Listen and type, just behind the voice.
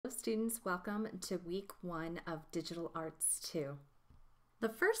students, welcome to week 1 of DigArt2. The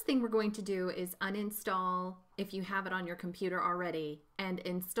first thing we're going to do is uninstall, if you have it on your computer already, and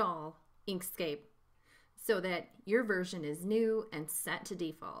install Inkscape so that your version is new and set to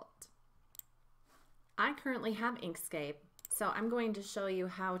default. I currently have Inkscape, so I'm going to show you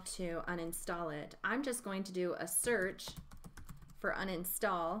how to uninstall it. I'm just going to do a search for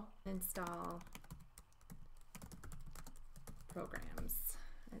uninstall, install programs.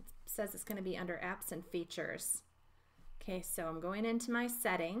 It says it's going to be under apps and features. Okay, so I'm going into my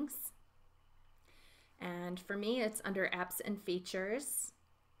settings, and for me it's under apps and features,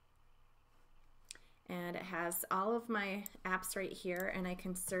 and it has all of my apps right here, and I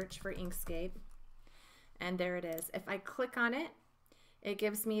can search for Inkscape, and there it is. If I click on it, it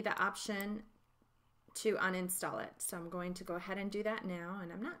gives me the option to uninstall it. So I'm going to go ahead and do that now,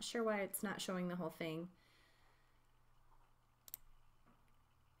 and I'm not sure why it's not showing the whole thing.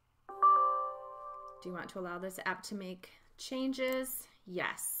 Do you want to allow this app to make changes?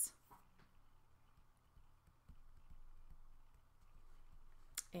 Yes.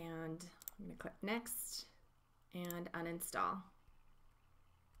 And I'm going to click next and uninstall.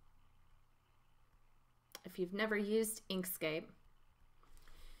 If you've never used Inkscape,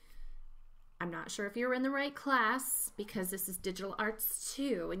 I'm not sure if you're in the right class because this is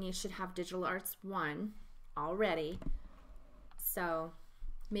DigArt2 and you should have DigArt1 already. So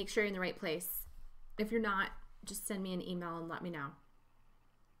make sure you're in the right place. If you're not, just send me an email and let me know.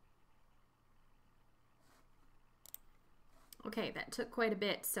 Okay, that took quite a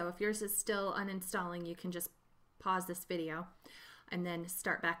bit, so if yours is still uninstalling, you can just pause this video and then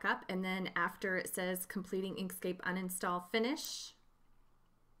start back up, and then after it says completing Inkscape uninstall, finish.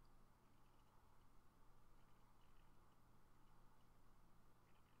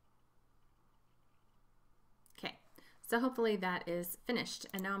 So hopefully that is finished.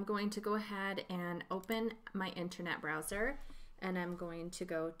 And now I'm going to go ahead and open my internet browser, and I'm going to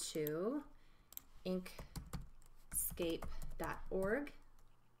go to inkscape.org.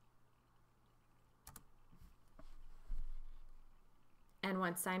 And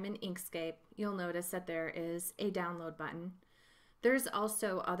once I'm in Inkscape, you'll notice that there is a download button. There's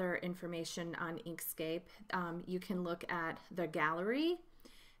also other information on Inkscape. You can look at the gallery,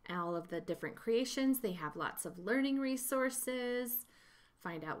 all of the different creations. They have lots of learning resources,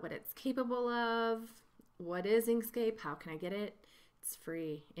 find out what it's capable of, what is Inkscape, how can I get it. It's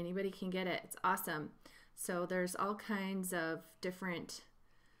free, anybody can get it, it's awesome. So there's all kinds of different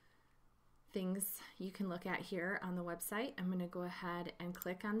things you can look at here on the website. I'm going to go ahead and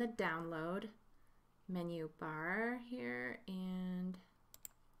click on the download menu bar here, and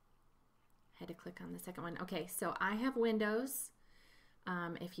I had to click on the second one. Okay, so I have Windows.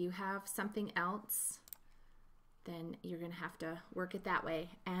 If you have something else, then you're going to have to work it that way.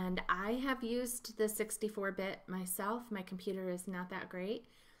 And I have used the 64-bit myself. My computer is not that great,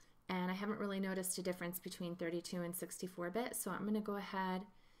 and I haven't really noticed a difference between 32 and 64-bit. So I'm going to go ahead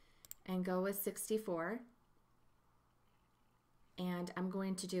and go with 64. And I'm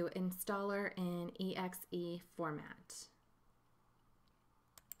going to do installer in exe format.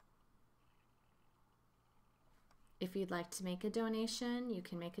 If you'd like to make a donation, you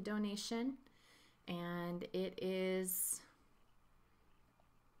can make a donation, and it is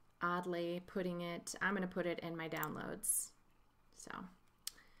oddly putting it, I'm going to put it in my downloads. So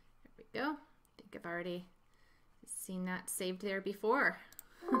there we go. I think I've already seen that saved there before.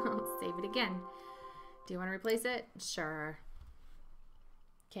 I'll save it again. Do you want to replace it? Sure.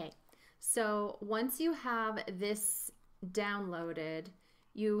 Okay, so once you have this downloaded,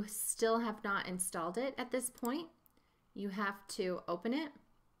 you still have not installed it at this point. You have to open it,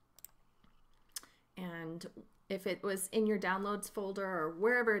 and if it was in your downloads folder or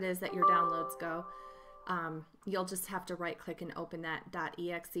wherever it is that your downloads go, you'll just have to right click and open that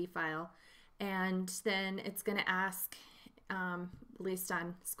 .exe file, and then it's going to ask, at least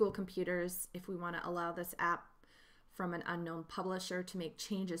on school computers, if we want to allow this app from an unknown publisher to make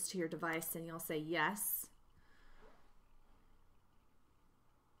changes to your device, and you'll say yes.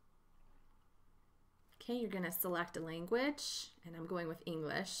 Okay, you're going to select a language, and I'm going with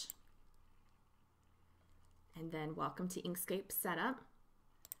English. And then welcome to Inkscape setup.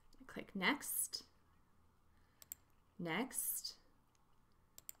 Click next, next,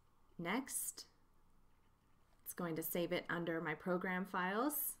 next. It's going to save it under my program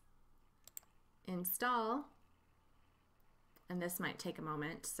files. Install. And this might take a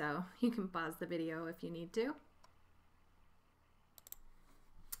moment, so you can pause the video if you need to.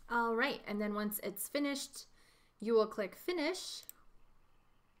 All right, and then once it's finished, you will click Finish,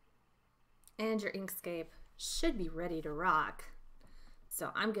 and your Inkscape should be ready to rock. So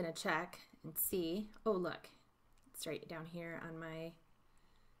I'm going to check and see. Oh, look, it's right down here on my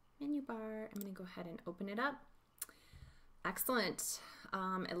menu bar. I'm going to go ahead and open it up. Excellent.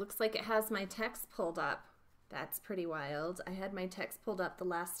 It looks like it has my text pulled up. That's pretty wild. I had my text pulled up the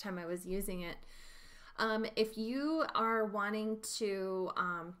last time I was using it. If you are wanting to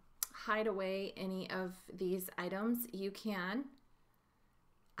hide away any of these items, you can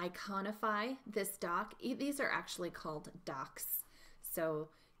iconify this dock. These are actually called docks. So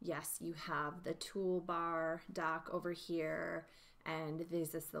yes, you have the toolbar dock over here, and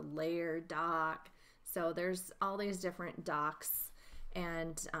this is the layer dock. So there's all these different docks,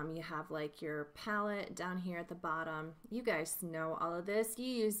 and you have like your palette down here at the bottom. You guys know all of this. You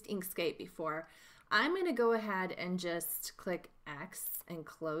used Inkscape before. I'm going to go ahead and just click X and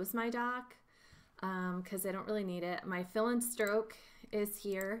close my dock because I don't really need it. My fill and stroke is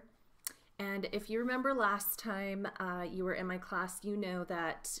here. And if you remember last time you were in my class, you know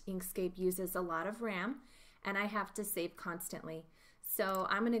that Inkscape uses a lot of RAM and I have to save constantly. So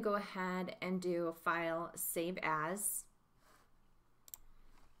I'm going to go ahead and do a file, save as.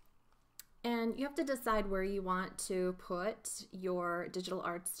 And you have to decide where you want to put your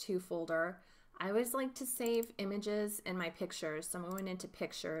DigArt2 folder. I always like to save images in my pictures. So I'm going into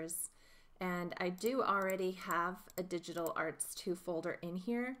pictures, and I do already have a DigArt2 folder in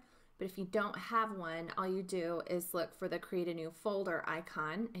here. But if you don't have one, all you do is look for the create a new folder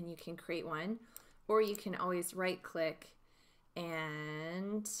icon and you can create one, or you can always right click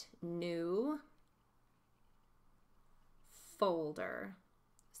and new folder.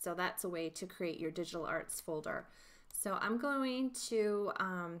 So that's a way to create your digital arts folder. So I'm going to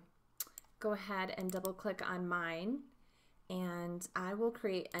go ahead and double click on mine, and I will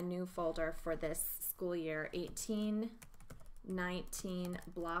create a new folder for this school year 18-19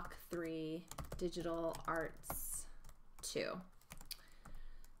 block 3 digital arts 2.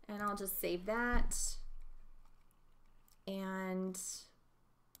 And I'll just save that. And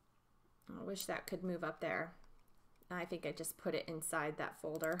I wish that could move up there. I think I just put it inside that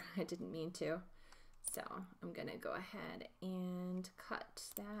folder. I didn't mean to. So I'm gonna go ahead and cut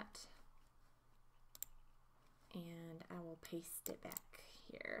that. And I will paste it back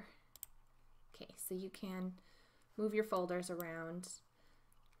here. Okay, so you can move your folders around.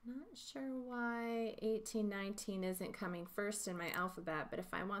 Not sure why 18-19 isn't coming first in my alphabet, but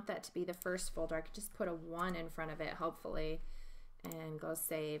if I want that to be the first folder, I could just put a 1 in front of it, hopefully, and go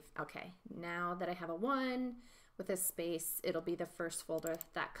save. Okay, now that I have a 1 with a space, it'll be the first folder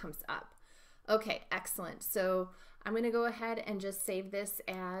that comes up. Okay, excellent. So I'm going to go ahead and just save this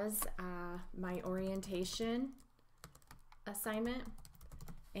as my orientation assignment.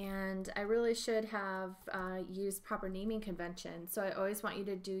 And I really should have used proper naming convention. So I always want you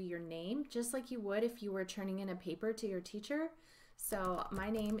to do your name just like you would if you were turning in a paper to your teacher. So my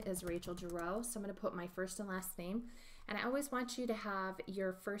name is Rachel Girot, so I'm going to put my first and last name. And I always want you to have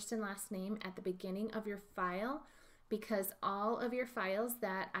your first and last name at the beginning of your file, because all of your files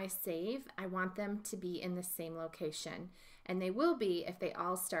that I save, I want them to be in the same location. And they will be if they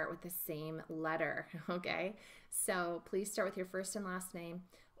all start with the same letter, okay? So please start with your first and last name.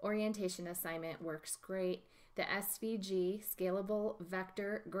 Orientation assignment works great. The SVG, Scalable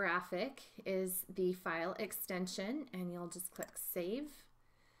Vector Graphic, is the file extension, and you'll just click Save.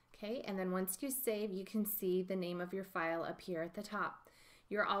 Okay, and then once you save, you can see the name of your file up here at the top.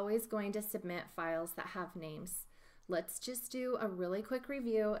 You're always going to submit files that have names. Let's just do a really quick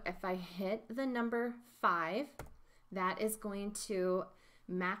review. If I hit the number 5, that is going to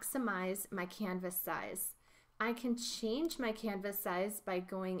maximize my canvas size. I can change my canvas size by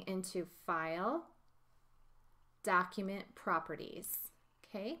going into File, Document Properties,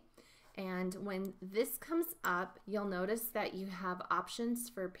 okay? And when this comes up, you'll notice that you have options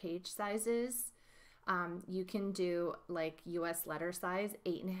for page sizes. You can do like US letter size,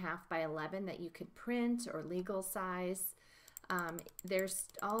 8.5 by 11 that you could print, or legal size. There's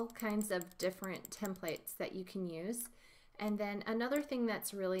all kinds of different templates that you can use. And then another thing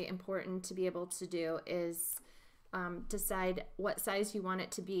that's really important to be able to do is decide what size you want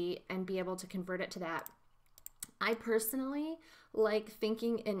it to be and be able to convert it to that. I personally like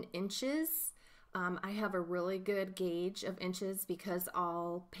thinking in inches. I have a really good gauge of inches because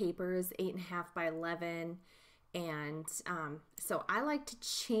all paper is 8.5 by 11, and so I like to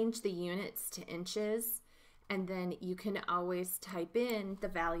change the units to inches, and then you can always type in the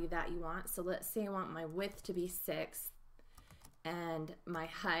value that you want. So let's say I want my width to be 6 and my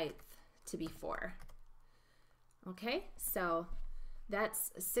height to be 4. Okay, so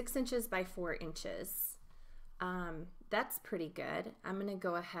that's 6 inches by 4 inches. That's pretty good. I'm gonna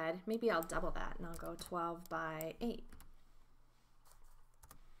go ahead, maybe I'll double that and I'll go 12 by 8.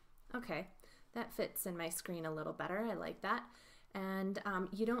 Okay, that fits in my screen a little better. I like that. And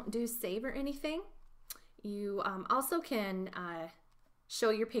you don't do save or anything. You also can show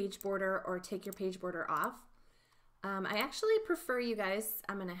your page border or take your page border off. I actually prefer you guys,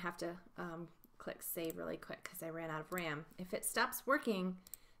 I'm gonna have to click save really quick because I ran out of RAM. If it stops working,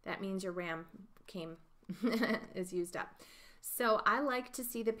 that means your RAM is used up. So I like to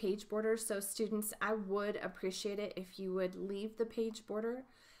see the page border. So students, I would appreciate it if you would leave the page border.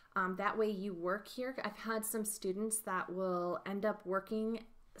 That way you work here. I've had some students that will end up working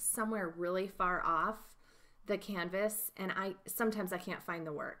somewhere really far off the canvas, and sometimes I can't find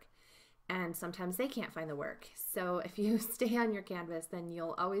the work, and sometimes they can't find the work. So if you stay on your canvas, then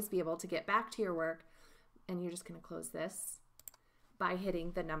you'll always be able to get back to your work, and you're just going to close this by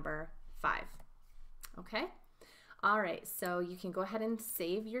hitting the number 5. Okay? All right, so you can go ahead and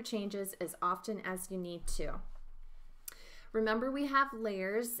save your changes as often as you need to. Remember, we have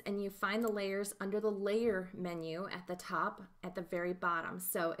layers, and you find the layers under the layer menu at the top at the very bottom.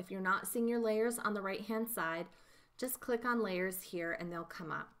 So if you're not seeing your layers on the right hand side, just click on layers here and they'll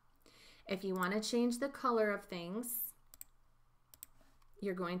come up. If you want to change the color of things,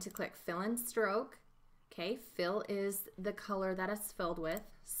 you're going to click fill and stroke. Okay, fill is the color that is filled with,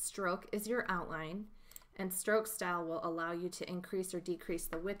 stroke is your outline, and stroke style will allow you to increase or decrease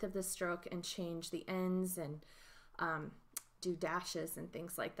the width of the stroke and change the ends and do dashes and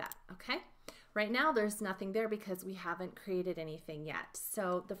things like that. Okay, right now there's nothing there because we haven't created anything yet.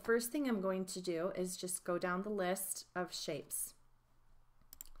 So the first thing I'm going to do is just go down the list of shapes.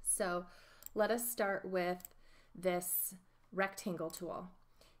 So let us start with this rectangle tool,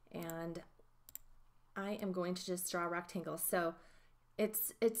 and I am going to just draw a rectangle. So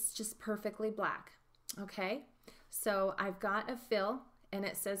it's just perfectly black. Okay, so I've got a fill, and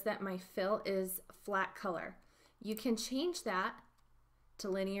it says that my fill is flat color. You can change that to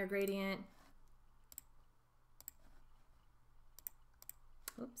linear gradient.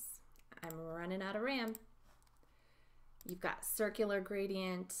 Oops, I'm running out of RAM. You've got circular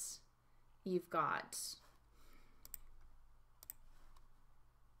gradient. You've got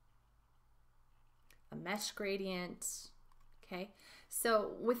a mesh gradient. Okay,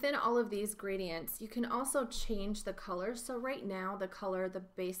 so within all of these gradients, you can also change the color. So right now, the color, the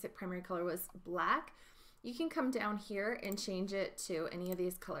basic primary color was black. You can come down here and change it to any of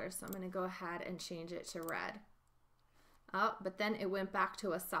these colors. So I'm going to go ahead and change it to red. Oh, but then it went back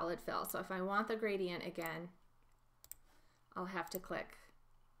to a solid fill. So if I want the gradient again, I'll have to click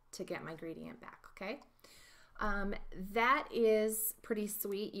to get my gradient back, okay? That is pretty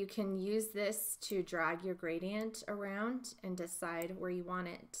sweet. You can use this to drag your gradient around and decide where you want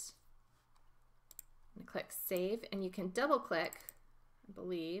it. I'm gonna click save, and you can double click, I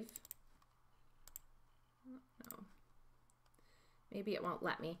believe. No, maybe it won't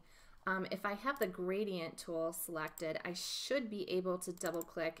let me. If I have the gradient tool selected, I should be able to double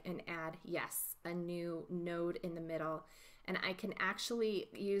click and add, yes, a new node in the middle. And I can actually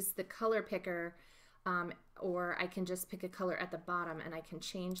use the color picker, or I can just pick a color at the bottom and I can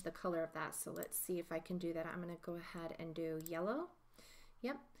change the color of that. So let's see if I can do that. I'm going to go ahead and do yellow.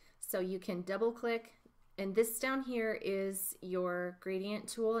 Yep. So you can double click, and this down here is your gradient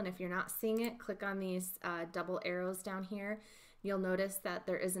tool. And if you're not seeing it, click on these double arrows down here. You'll notice that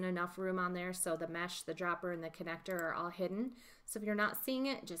there isn't enough room on there, so the mesh, the dropper, and the connector are all hidden. So if you're not seeing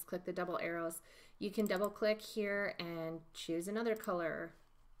it, just click the double arrows. You can double click here and choose another color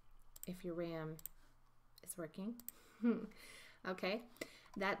if your RAM is working. Okay,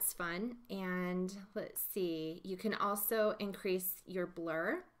 that's fun. And let's see, you can also increase your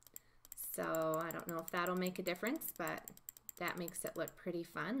blur. So I don't know if that'll make a difference, but that makes it look pretty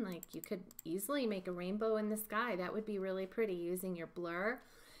fun. Like, you could easily make a rainbow in the sky. That would be really pretty using your blur.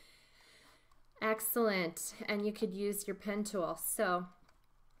 Excellent. And you could use your pen tool. So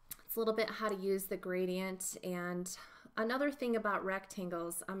it's a little bit how to use the gradient. And another thing about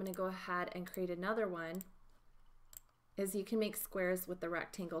rectangles, I'm going to go ahead and create another one, is you can make squares with the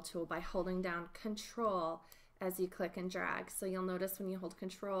rectangle tool by holding down Control as you click and drag. So you'll notice when you hold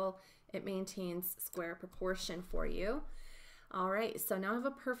Control, it maintains square proportion for you. All right, so now I have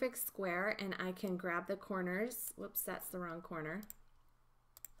a perfect square, and I can grab the corners. Whoops, that's the wrong corner.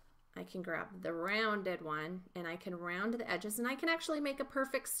 I can grab the rounded one, and I can round the edges, and I can actually make a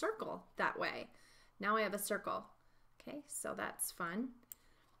perfect circle that way. Now I have a circle. Okay, so that's fun.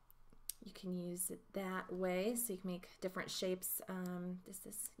 You can use it that way, so you can make different shapes.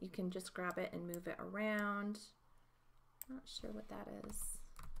 You can just grab it and move it around. Not sure what that is.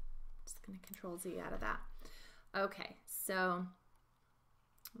 Just gonna Control Z out of that. Okay, so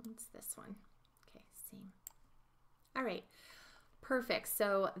what's this one? Okay, same. All right, Perfect.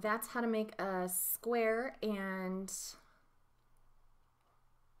 So that's how to make a square. And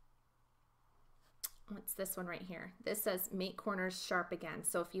what's this one right here? This says make corners sharp again.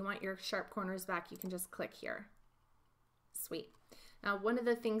 So if you want your sharp corners back, you can just click here. Sweet. Now, one of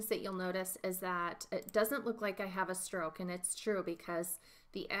the things that you'll notice is that it doesn't look like I have a stroke, and it's true because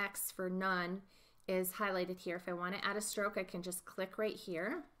the X for none is highlighted here. If I want to add a stroke, I can just click right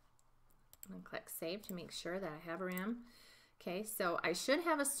here and click save to make sure that I have RAM. Okay, so I should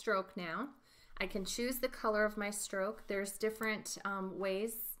have a stroke now. I can choose the color of my stroke. There's different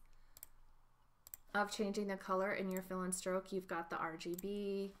ways of changing the color in your fill and stroke. You've got the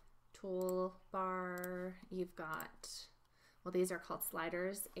RGB toolbar, you've got, well, these are called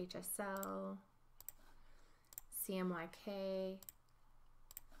sliders, HSL, CMYK,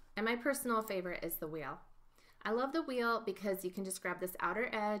 and my personal favorite is the wheel. I love the wheel because you can just grab this outer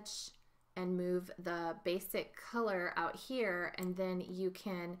edge and move the basic color out here, and then you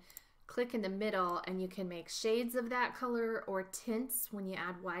can click in the middle and you can make shades of that color or tints when you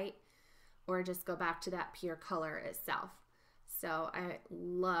add white, or just go back to that pure color itself. So I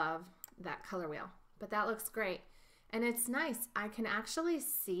love that color wheel, but that looks great. And it's nice, I can actually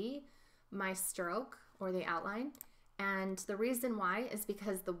see my stroke or the outline, and the reason why is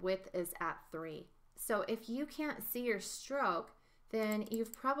because the width is at 3. So if you can't see your stroke, then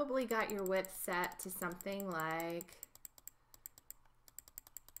you've probably got your width set to something like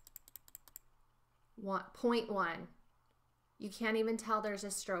 0.1. You can't even tell there's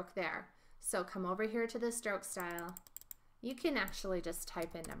a stroke there. So come over here to the stroke style. You can actually just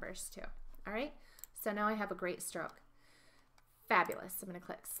type in numbers too. All right, so now I have a great stroke. Fabulous. I'm going to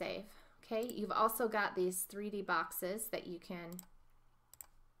click save. Okay, you've also got these 3D boxes that you can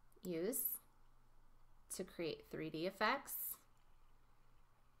use to create 3D effects.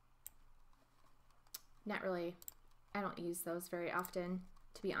 Not really, I don't use those very often,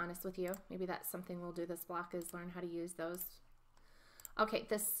 to be honest with you. Maybe that's something we'll do this block, is learn how to use those. Okay,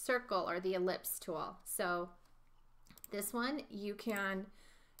 the circle or the ellipse tool. So this one, you can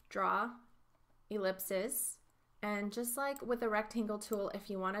draw ellipses, and just like with a rectangle tool, if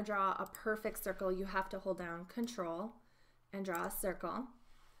you want to draw a perfect circle, you have to hold down Control and draw a circle.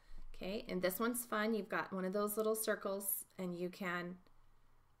 Okay, and this one's fun. You've got one of those little circles, and you can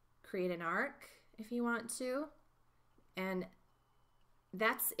create an arc if you want to, and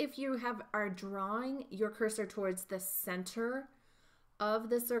that's if you are drawing your cursor towards the center of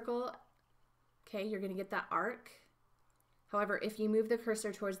the circle. Okay, you're going to get that arc. However, if you move the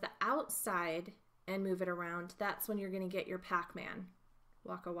cursor towards the outside and move it around, that's when you're going to get your Pac-Man.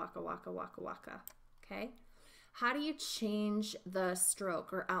 Waka, waka, waka, waka, waka. Okay, how do you change the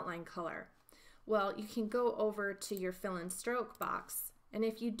stroke or outline color? Well, you can go over to your fill and stroke box, and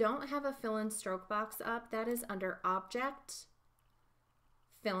if you don't have a fill and stroke box up, that is under Object,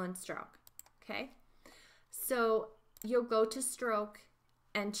 Fill and Stroke. Okay, so you'll go to Stroke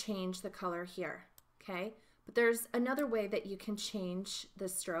and change the color here. Okay, but there's another way that you can change the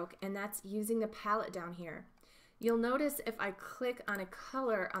stroke, and that's using the palette down here. You'll notice if I click on a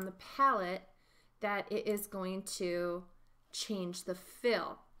color on the palette that it is going to change the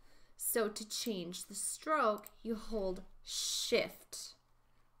fill. So to change the stroke, you hold Shift.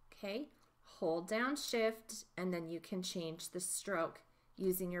 Okay, hold down Shift, and then you can change the stroke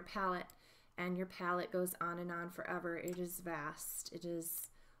using your palette, and your palette goes on forever. It is vast. It is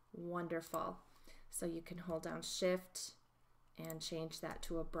wonderful. So you can hold down Shift and change that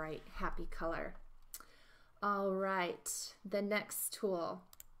to a bright, happy color. All right, the next tool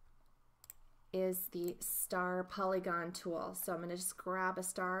is the star polygon tool. So I'm going to just grab a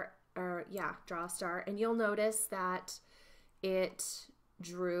star, or yeah, draw a star, and you'll notice that it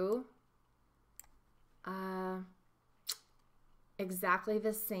drew exactly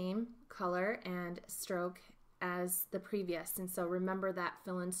the same color and stroke as the previous. And so remember that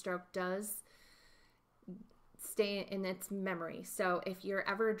fill and stroke does stay in its memory. So if you're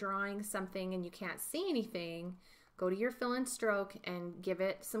ever drawing something and you can't see anything, go to your fill and stroke and give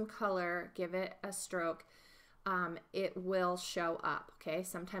it some color, give it a stroke. It will show up. Okay,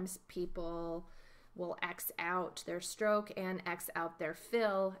 sometimes people will X out their stroke and X out their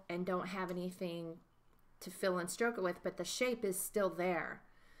fill and don't have anything to fill and stroke it with, but the shape is still there.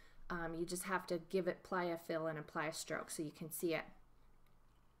 You just have to apply a fill and apply a stroke so you can see it.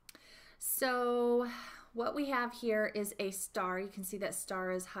 So what we have here is a star. You can see that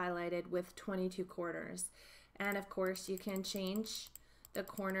star is highlighted with 22 corners. And of course you can change the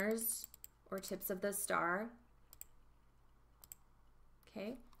corners or tips of the star.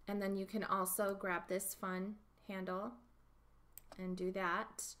 Okay, and then you can also grab this fun handle and do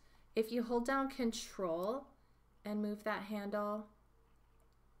that. If you hold down Control and move that handle.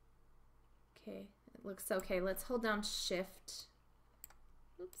 Okay, it looks okay. Let's hold down Shift.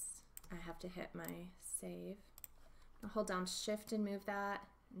 Oops, I have to hit my save. I'll hold down Shift and move that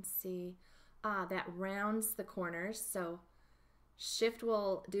and see. That rounds the corners. So Shift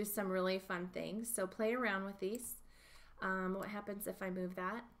will do some really fun things. So play around with these. What happens if I move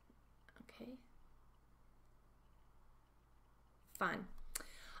that? Okay. Fun.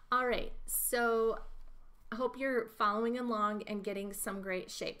 All right, so I hope you're following along and getting some great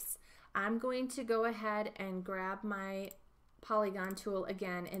shapes. I'm going to go ahead and grab my polygon tool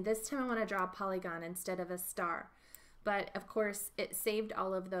again, and this time I want to draw a polygon instead of a star. But of course it saved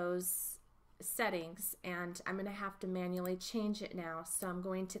all of those settings and I'm going to have to manually change it now. So I'm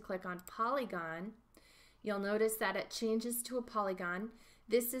going to click on polygon. You'll notice that it changes to a polygon.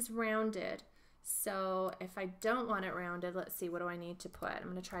 This is rounded. So if I don't want it rounded, let's see, what do I need to put?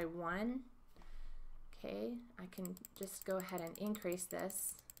 I'm going to try 1. Okay, I can just go ahead and increase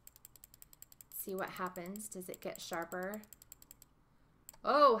this. See what happens. Does it get sharper?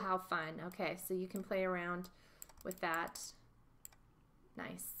 Oh, how fun. Okay, so you can play around with that.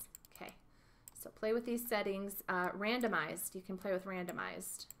 Nice. Okay, so play with these settings. Randomized, you can play with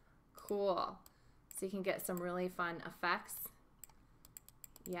randomized. Cool. So you can get some really fun effects.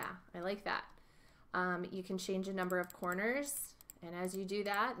 Yeah, I like that. You can change the number of corners, and as you do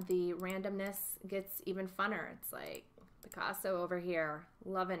that, the randomness gets even funner. It's like Picasso over here,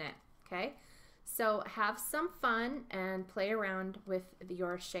 loving it. Okay, so have some fun and play around with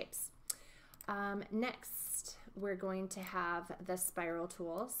your shapes. Next, we're going to have the spiral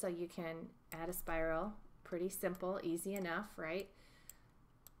tool, so you can add a spiral. Pretty simple, easy enough, right?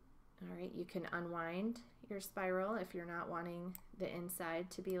 All right, you can unwind your spiral if you're not wanting the inside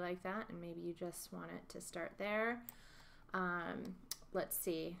to be like that, and maybe you just want it to start there. Let's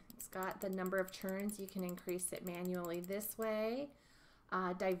see, it's got the number of turns. You can increase it manually this way.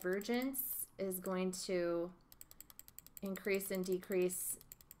 Divergence is going to increase and decrease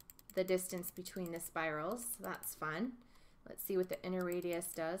the distance between the spirals. So that's fun. Let's see what the inner radius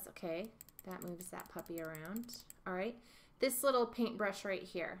does. Okay, that moves that puppy around. All right, this little paintbrush right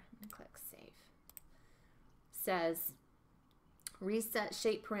here, I'm gonna click save, says reset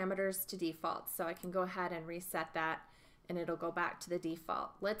shape parameters to default. So I can go ahead and reset that and it'll go back to the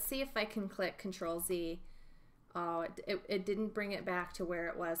default. Let's see if I can click Control Z. Oh, it didn't bring it back to where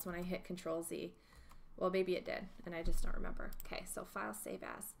it was when I hit Control Z. Well, maybe it did and I just don't remember. Okay, so file, save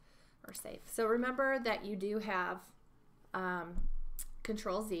as, or save. So remember that you do have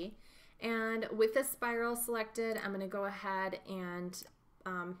Control Z, and with the spiral selected, I'm going to go ahead and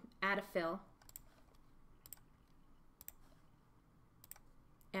add a fill.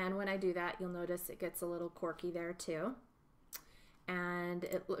 And when I do that, you'll notice it gets a little quirky there too. And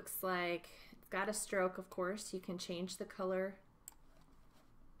it looks like it's got a stroke, of course. You can change the color.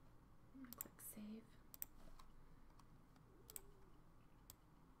 Click save.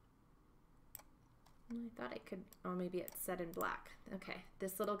 I thought I could, oh, maybe it's set in black. Okay,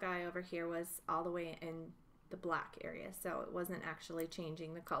 this little guy over here was all the way in the black area, so it wasn't actually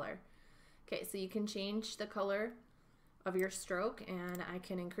changing the color. Okay, so you can change the color of your stroke, and I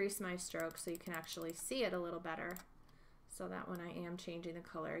can increase my stroke so you can actually see it a little better, so that when I am changing the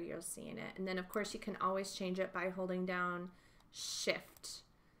color, you're seeing it. And then of course you can always change it by holding down Shift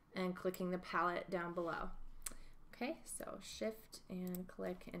and clicking the palette down below. Okay, so Shift and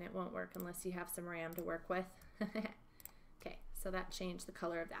click, and it won't work unless you have some RAM to work with. Okay, so that changed the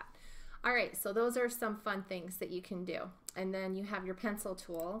color of that. All right, so those are some fun things that you can do. And then you have your pencil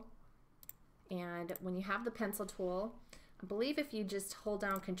tool, and when you have the pencil tool, I believe if you just hold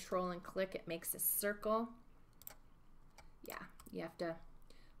down Control and click, it makes a circle. Yeah, you have to,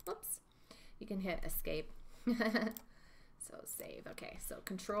 whoops, you can hit Escape. So save. Okay, so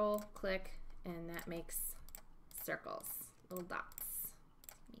Control, click, and that makes circles, little dots.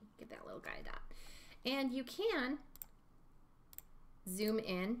 Let me give that little guy a dot. And you can zoom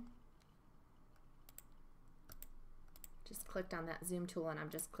in. Just clicked on that zoom tool and I'm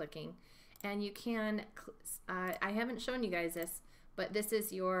just clicking. And you can, I haven't shown you guys this, but this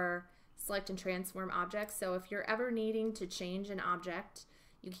is your select and transform object. So if you're ever needing to change an object,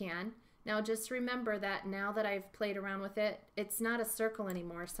 you can. Now just remember that now that I've played around with it, it's not a circle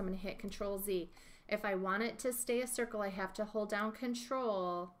anymore. So I'm going to hit Control Z. If I want it to stay a circle, I have to hold down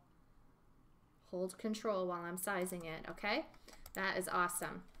Control. Hold Control while I'm sizing it, okay? That is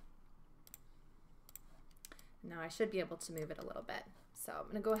awesome. Now I should be able to move it a little bit. So I'm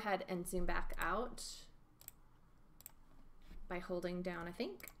going to go ahead and zoom back out by holding down, I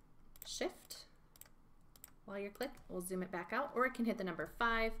think, Shift while you're click. We'll zoom it back out, or I can hit the number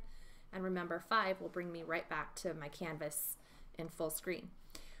 5 And remember, 5 will bring me right back to my canvas in full screen.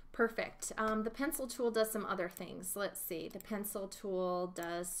 Perfect. The pencil tool does some other things. Let's see. The pencil tool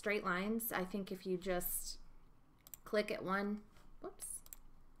does straight lines. I think if you just click at one, whoops.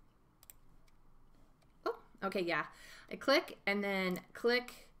 Oh, okay, yeah. I click and then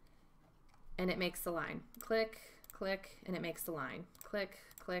click and it makes a line. Click, click, and it makes a line. Click,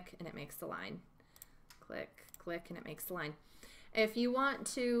 click, and it makes a line. Click, click, and it makes a line. If you want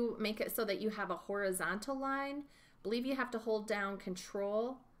to make it so that you have a horizontal line, I believe you have to hold down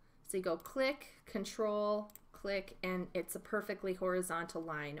Control. So you go click, Control, click, and it's a perfectly horizontal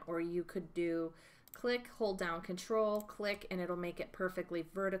line. Or you could do click, hold down Control, click, and it'll make it perfectly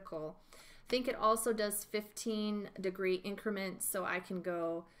vertical. I think it also does 15-degree increments, so I can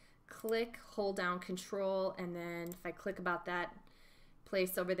go click, hold down Control, and then if I click about that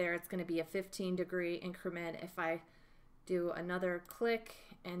place over there, it's going to be a 15-degree increment. If I do another click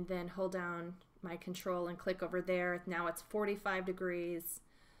and then hold down my Control and click over there, now it's 45 degrees.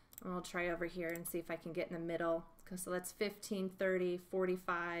 And I'll try over here and see if I can get in the middle. So that's 15, 30,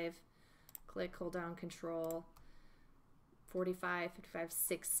 45, click, hold down Control, 45, 55,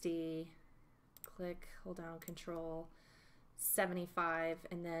 60, click, hold down Control, 75,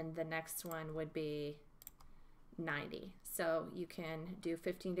 and then the next one would be 90. So you can do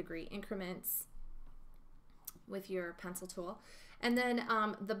 15-degree increments with your pencil tool. And then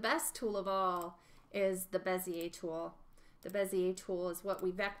the best tool of all is the Bezier tool. The Bezier tool is what we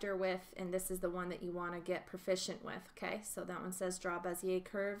vector with, and this is the one that you want to get proficient with. Okay, so that one says draw Bezier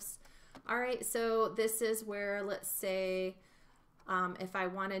curves. All right, so this is where, let's say, if I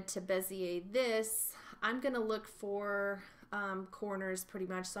wanted to Bezier this, I'm going to look for corners pretty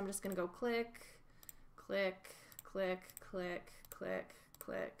much. So I'm just going to go click, click, click, click, click,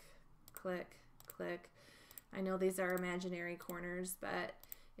 click, click, click. I know these are imaginary corners, but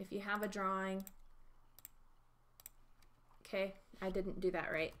if you have a drawing, okay, I didn't do that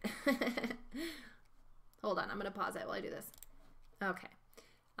right. Hold on, I'm going to pause it while I do this. Okay.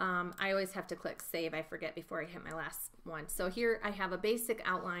 I always have to click save. I forget before I hit my last one. So here I have a basic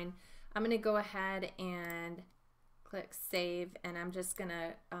outline. I'm going to go ahead and click save, and I'm just going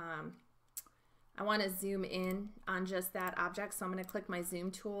to, I want to zoom in on just that object. So I'm going to click my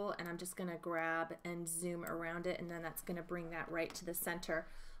zoom tool, and I'm just going to grab and zoom around it, and then that's going to bring that right to the center.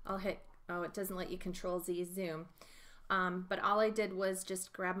 I'll hit, oh, it doesn't let you Control Z zoom. But all I did was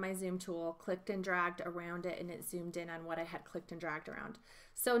just grab my zoom tool, clicked and dragged around it, and it zoomed in on what I had clicked and dragged around.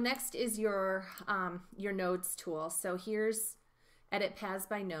 So next is your nodes tool. So here's edit paths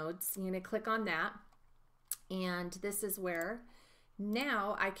by nodes. You're going to click on that, and this is where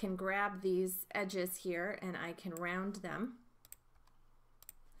now I can grab these edges here and I can round them.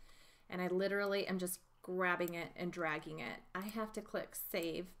 And I literally am just grabbing it and dragging it. I have to click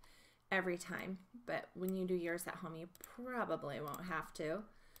save every time, but when you do yours at home, you probably won't have to.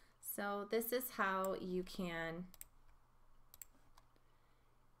 So this is how you can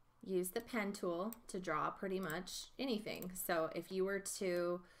use the pen tool to draw pretty much anything. So if you were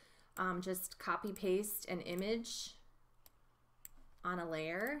to just copy paste an image on a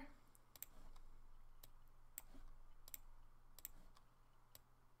layer,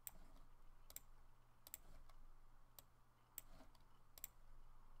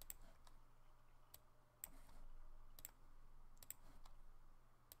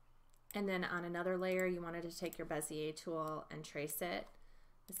 and then on another layer you wanted to take your Bezier tool and trace it,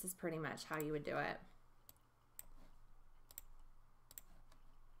 this is pretty much how you would do it.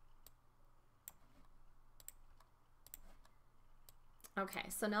 Okay,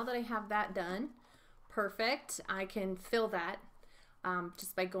 so now that I have that done, perfect, I can fill that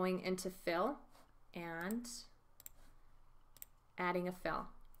just by going into fill and adding a fill.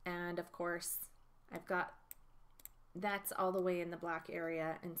 And of course, I've got, that's all the way in the black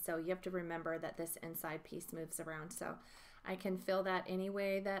area, and so you have to remember that this inside piece moves around. So I can fill that any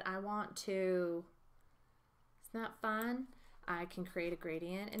way that I want to. Isn't that fun? I can create a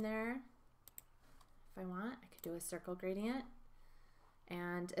gradient in there if I want. I could do a circle gradient.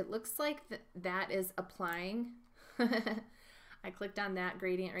 And it looks like that is applying. I clicked on that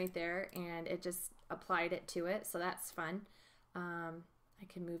gradient right there and it just applied it to it, so that's fun. I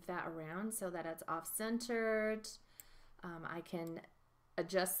can move that around so that it's off-centered. I can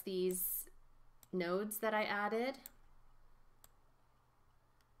adjust these nodes that I added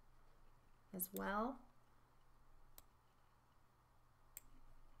as well.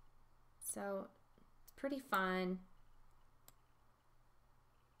 So it's pretty fun.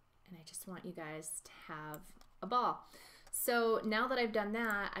 And I just want you guys to have a ball. So now that I've done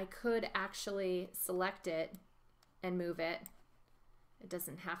that, I could actually select it and move it It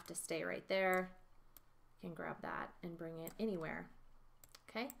doesn't have to stay right there. You can grab that and bring it anywhere.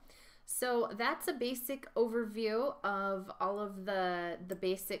 Okay, so that's a basic overview of all of the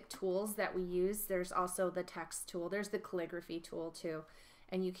basic tools that we use. There's also the text tool. There's the calligraphy tool too,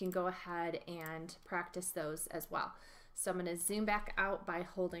 and you can go ahead and practice those as well. So I'm going to zoom back out by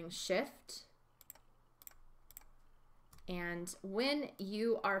holding Shift. And when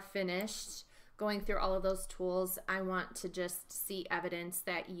you are finished going through all of those tools, I want to just see evidence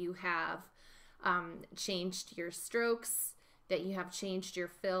that you have changed your strokes, that you have changed your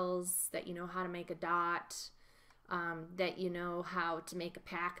fills, that you know how to make a dot, that you know how to make a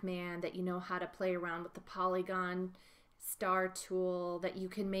Pac-Man, that you know how to play around with the polygon star tool, that you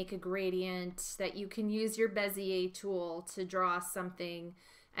can make a gradient, that you can use your Bezier tool to draw something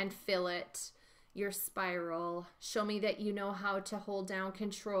and fill it, your spiral. Show me that you know how to hold down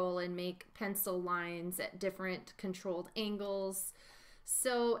control and make pencil lines at different controlled angles.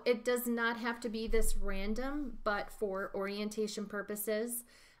 So it does not have to be this random, but for orientation purposes,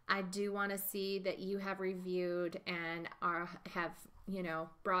 I do want to see that you have reviewed and have, you know,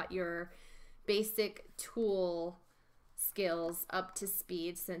 brought your basic tool skills up to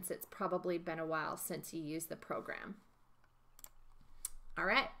speed, since it's probably been a while since you used the program. All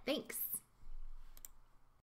right, thanks.